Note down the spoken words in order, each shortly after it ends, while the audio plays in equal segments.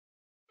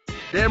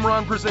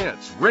Damron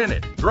presents Rent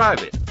It,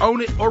 Drive It,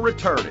 Own It, or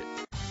Return It.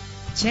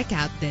 Check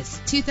out this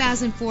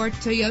 2004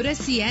 Toyota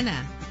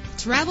Sienna.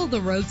 Travel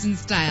the roads in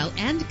style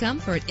and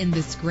comfort in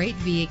this great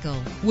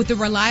vehicle. With a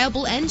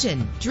reliable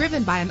engine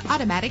driven by an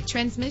automatic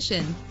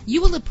transmission,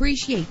 you will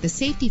appreciate the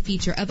safety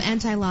feature of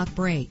anti-lock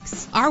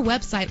brakes. Our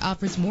website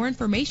offers more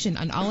information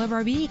on all of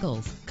our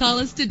vehicles. Call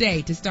us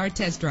today to start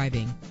test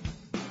driving.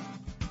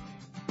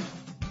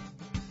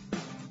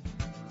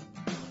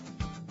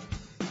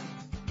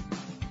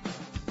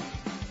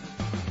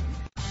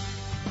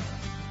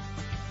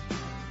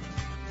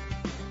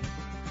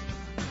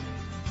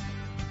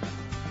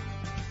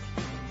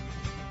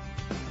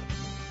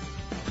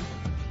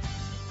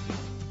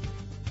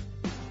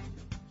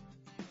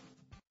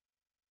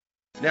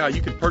 Now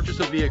you can purchase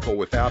a vehicle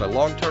without a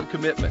long-term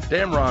commitment.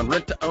 Damron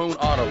Rent-to-Own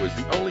Auto is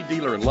the only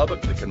dealer in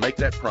Lubbock that can make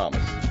that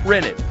promise.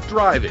 Rent it,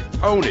 drive it,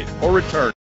 own it, or return it.